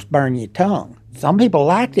almost burn your tongue. Some people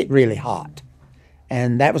liked it really hot.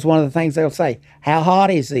 And that was one of the things they'll say, how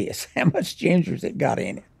hot is this? How much ginger's it got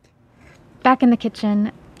in it? Back in the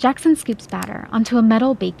kitchen, Jackson scoops batter onto a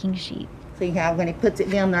metal baking sheet. See how when he puts it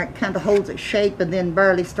down there, it kind of holds its shape and then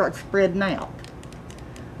barely starts spreading out.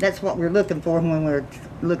 That's what we're looking for when we're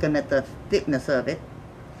looking at the thickness of it.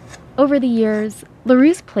 Over the years,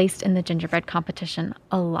 LaRue's placed in the gingerbread competition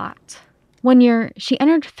a lot. One year, she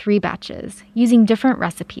entered 3 batches, using different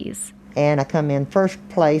recipes. And I come in first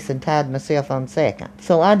place and tied myself on second.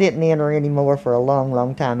 So I didn't enter anymore for a long,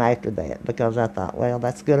 long time after that because I thought, well,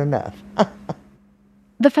 that's good enough.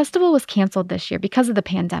 The festival was canceled this year because of the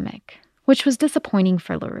pandemic, which was disappointing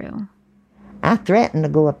for LaRue. I threatened to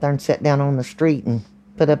go up there and sit down on the street and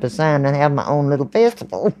put up a sign and have my own little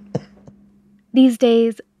festival. These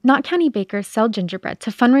days, Knott County bakers sell gingerbread to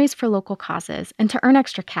fundraise for local causes and to earn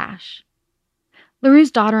extra cash. LaRue's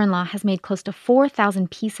daughter-in-law has made close to 4,000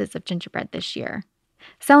 pieces of gingerbread this year,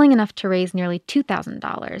 selling enough to raise nearly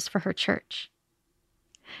 $2,000 for her church.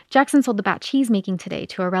 Jackson sold the batch he's making today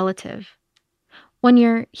to a relative. One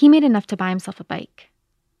year, he made enough to buy himself a bike.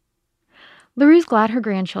 LaRue's glad her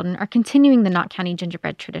grandchildren are continuing the Knott County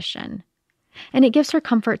gingerbread tradition, and it gives her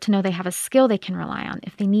comfort to know they have a skill they can rely on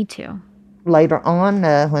if they need to. Later on,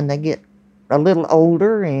 when they get a little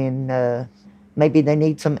older and maybe they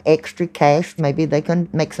need some extra cash, maybe they can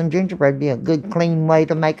make some gingerbread. Be a good, clean way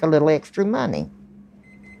to make a little extra money.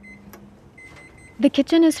 The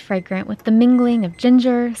kitchen is fragrant with the mingling of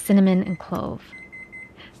ginger, cinnamon, and clove.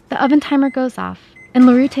 The oven timer goes off, and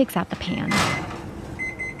LaRue takes out the pan.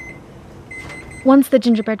 Once the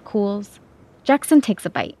gingerbread cools, Jackson takes a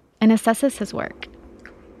bite and assesses his work.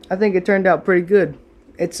 I think it turned out pretty good.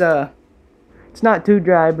 It's not too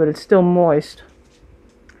dry, but it's still moist.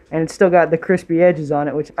 And it's still got the crispy edges on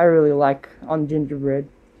it, which I really like on gingerbread.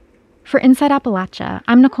 For Inside Appalachia,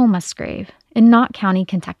 I'm Nicole Musgrave in Knott County,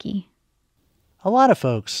 Kentucky. A lot of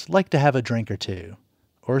folks like to have a drink or 2,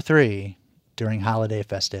 or 3, during holiday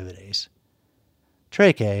festivities.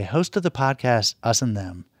 Treke, host of the podcast Us and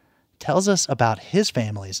Them, tells us about his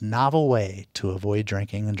family's novel way to avoid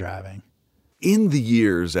drinking and driving. In the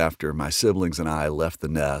years after my siblings and I left the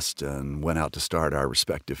nest and went out to start our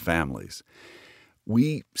respective families,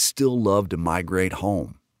 we still loved to migrate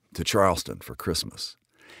home to Charleston for Christmas.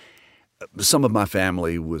 Some of my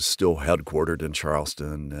family was still headquartered in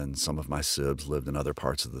Charleston, and some of my sibs lived in other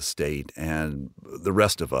parts of the state, and the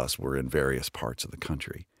rest of us were in various parts of the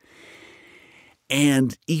country.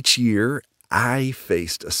 And each year, I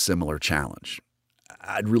faced a similar challenge.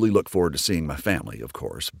 I'd really look forward to seeing my family, of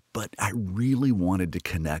course, but I really wanted to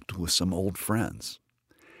connect with some old friends.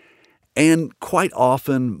 And quite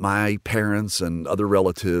often, my parents and other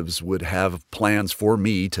relatives would have plans for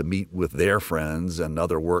me to meet with their friends and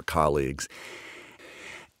other work colleagues.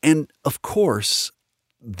 And of course,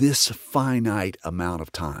 this finite amount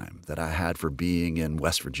of time that I had for being in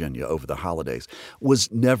West Virginia over the holidays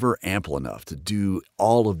was never ample enough to do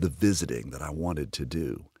all of the visiting that I wanted to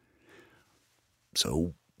do.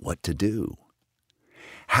 So, what to do?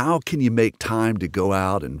 How can you make time to go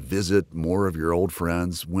out and visit more of your old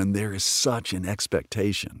friends when there is such an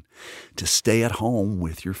expectation to stay at home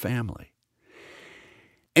with your family?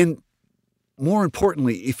 And more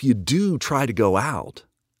importantly, if you do try to go out,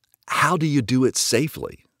 how do you do it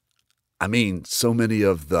safely? I mean, so many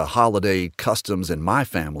of the holiday customs in my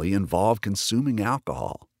family involve consuming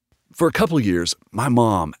alcohol. For a couple of years, my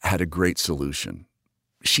mom had a great solution.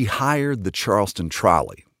 She hired the Charleston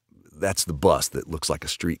Trolley. That's the bus that looks like a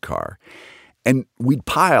streetcar. And we'd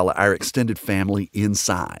pile our extended family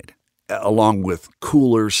inside, along with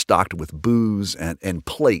coolers stocked with booze and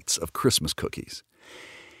plates of Christmas cookies.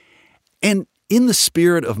 And in the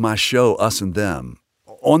spirit of my show, Us and Them,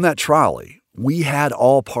 on that trolley, we had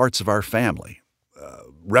all parts of our family.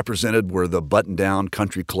 Represented were the button-down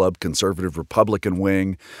country club conservative Republican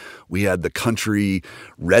wing. We had the country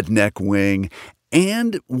redneck wing.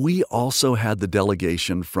 And we also had the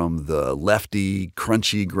delegation from the lefty,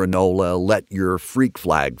 crunchy granola, let your freak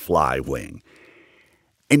flag fly wing.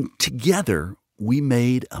 And together, we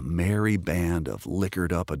made a merry band of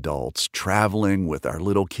liquored-up adults traveling with our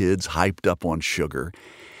little kids hyped up on sugar.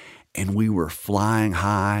 And we were flying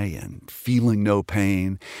high and feeling no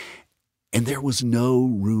pain. And there was no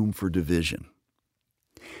room for division.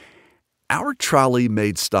 Our trolley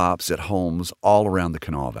made stops at homes all around the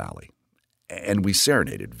Kanawha Valley. And we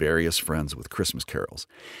serenaded various friends with Christmas carols.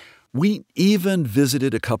 We even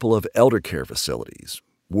visited a couple of elder care facilities,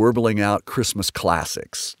 warbling out Christmas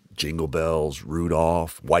classics, Jingle Bells,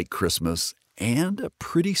 Rudolph, White Christmas, and a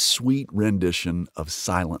pretty sweet rendition of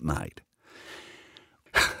Silent Night.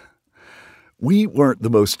 We weren't the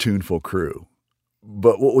most tuneful crew,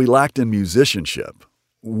 but what we lacked in musicianship,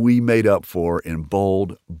 we made up for in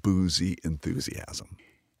bold, boozy enthusiasm.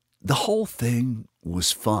 The whole thing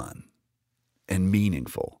was fun and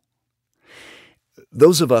meaningful.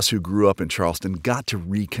 Those of us who grew up in Charleston got to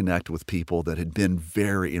reconnect with people that had been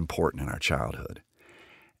very important in our childhood.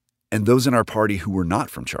 And those in our party who were not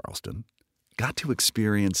from Charleston got to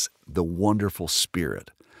experience the wonderful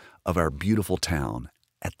spirit of our beautiful town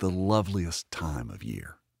at the loveliest time of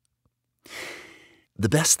year. The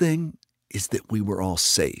best thing is that we were all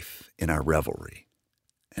safe in our revelry,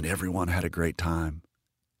 and everyone had a great time,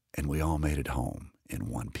 and we all made it home in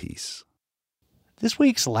one piece. This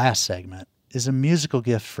week's last segment is a musical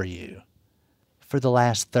gift for you. For the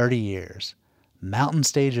last 30 years, Mountain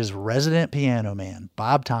Stage's resident piano man,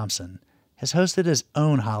 Bob Thompson, has hosted his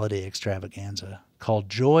own holiday extravaganza called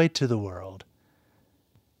Joy to the World.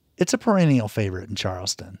 It's a perennial favorite in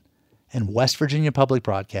Charleston, and West Virginia Public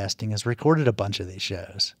Broadcasting has recorded a bunch of these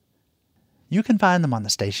shows. You can find them on the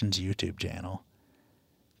station's YouTube channel.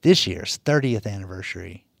 This year's 30th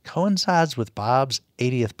anniversary coincides with Bob's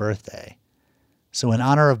 80th birthday. So in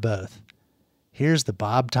honor of both, here's the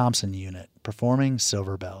Bob Thompson Unit performing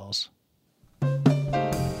Silver Bells.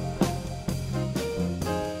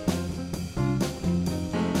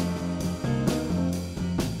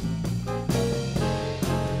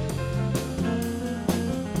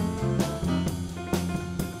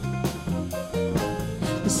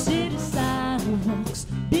 The city sidewalks,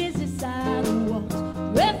 busy sidewalks,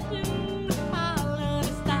 reflecting the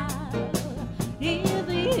holiday style. In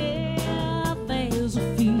the air, there's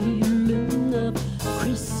a feeling of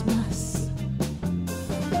Christmas.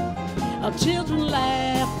 Our children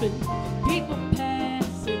laughing, people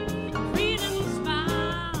passing, freedom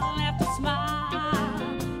smile after smile.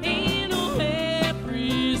 And on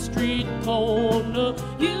every street corner,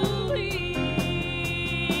 you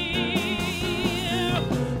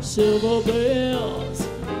silver bells,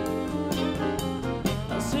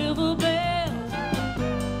 silver bells.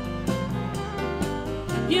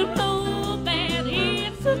 You know that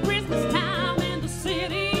it's a Christmas time in the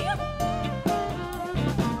city.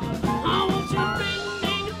 I want you ring,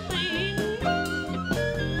 ding, ding.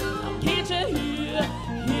 Can't you hear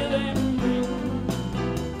them ring?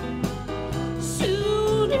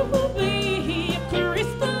 Soon it will be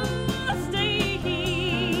Christmas Day.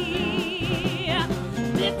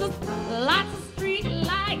 Lots of street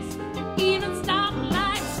lights, even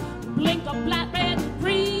stoplights, blink of black, red,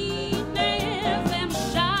 green, and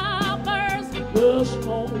shoppers rush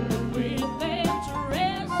home with their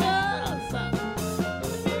treasures.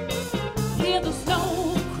 Hear the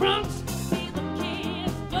snow crunch, hear the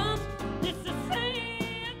kids bump. This is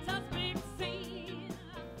Santa's big scene.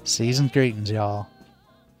 Season's greetings, y'all.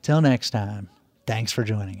 Till next time, thanks for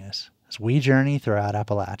joining us as we journey throughout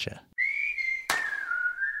Appalachia.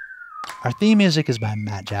 Our theme music is by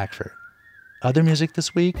Matt Jackford. Other music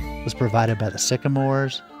this week was provided by the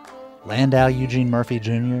Sycamores, Landau Eugene Murphy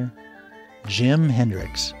Jr., Jim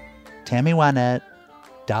Hendricks, Tammy Wynette,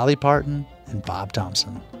 Dolly Parton, and Bob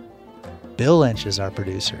Thompson. Bill Lynch is our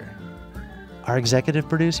producer. Our executive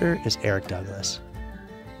producer is Eric Douglas.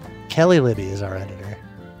 Kelly Libby is our editor.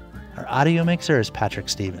 Our audio mixer is Patrick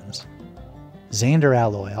Stevens. Xander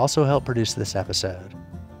Alloy also helped produce this episode.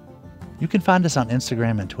 You can find us on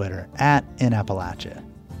Instagram and Twitter @InAppalachia.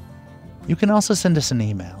 You can also send us an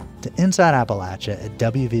email to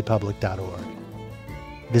insideappalachia@wvpublic.org.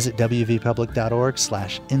 Visit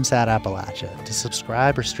wvpublic.org/InsideAppalachia to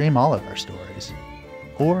subscribe or stream all of our stories.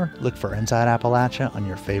 Or look for Inside Appalachia on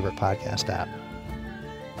your favorite podcast app.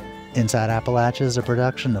 Inside Appalachia is a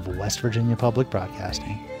production of West Virginia Public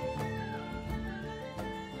Broadcasting.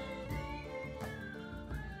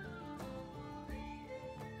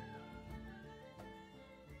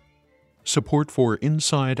 Support for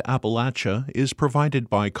Inside Appalachia is provided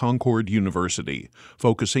by Concord University,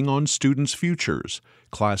 focusing on students' futures.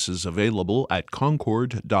 Classes available at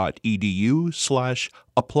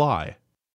concord.edu/apply.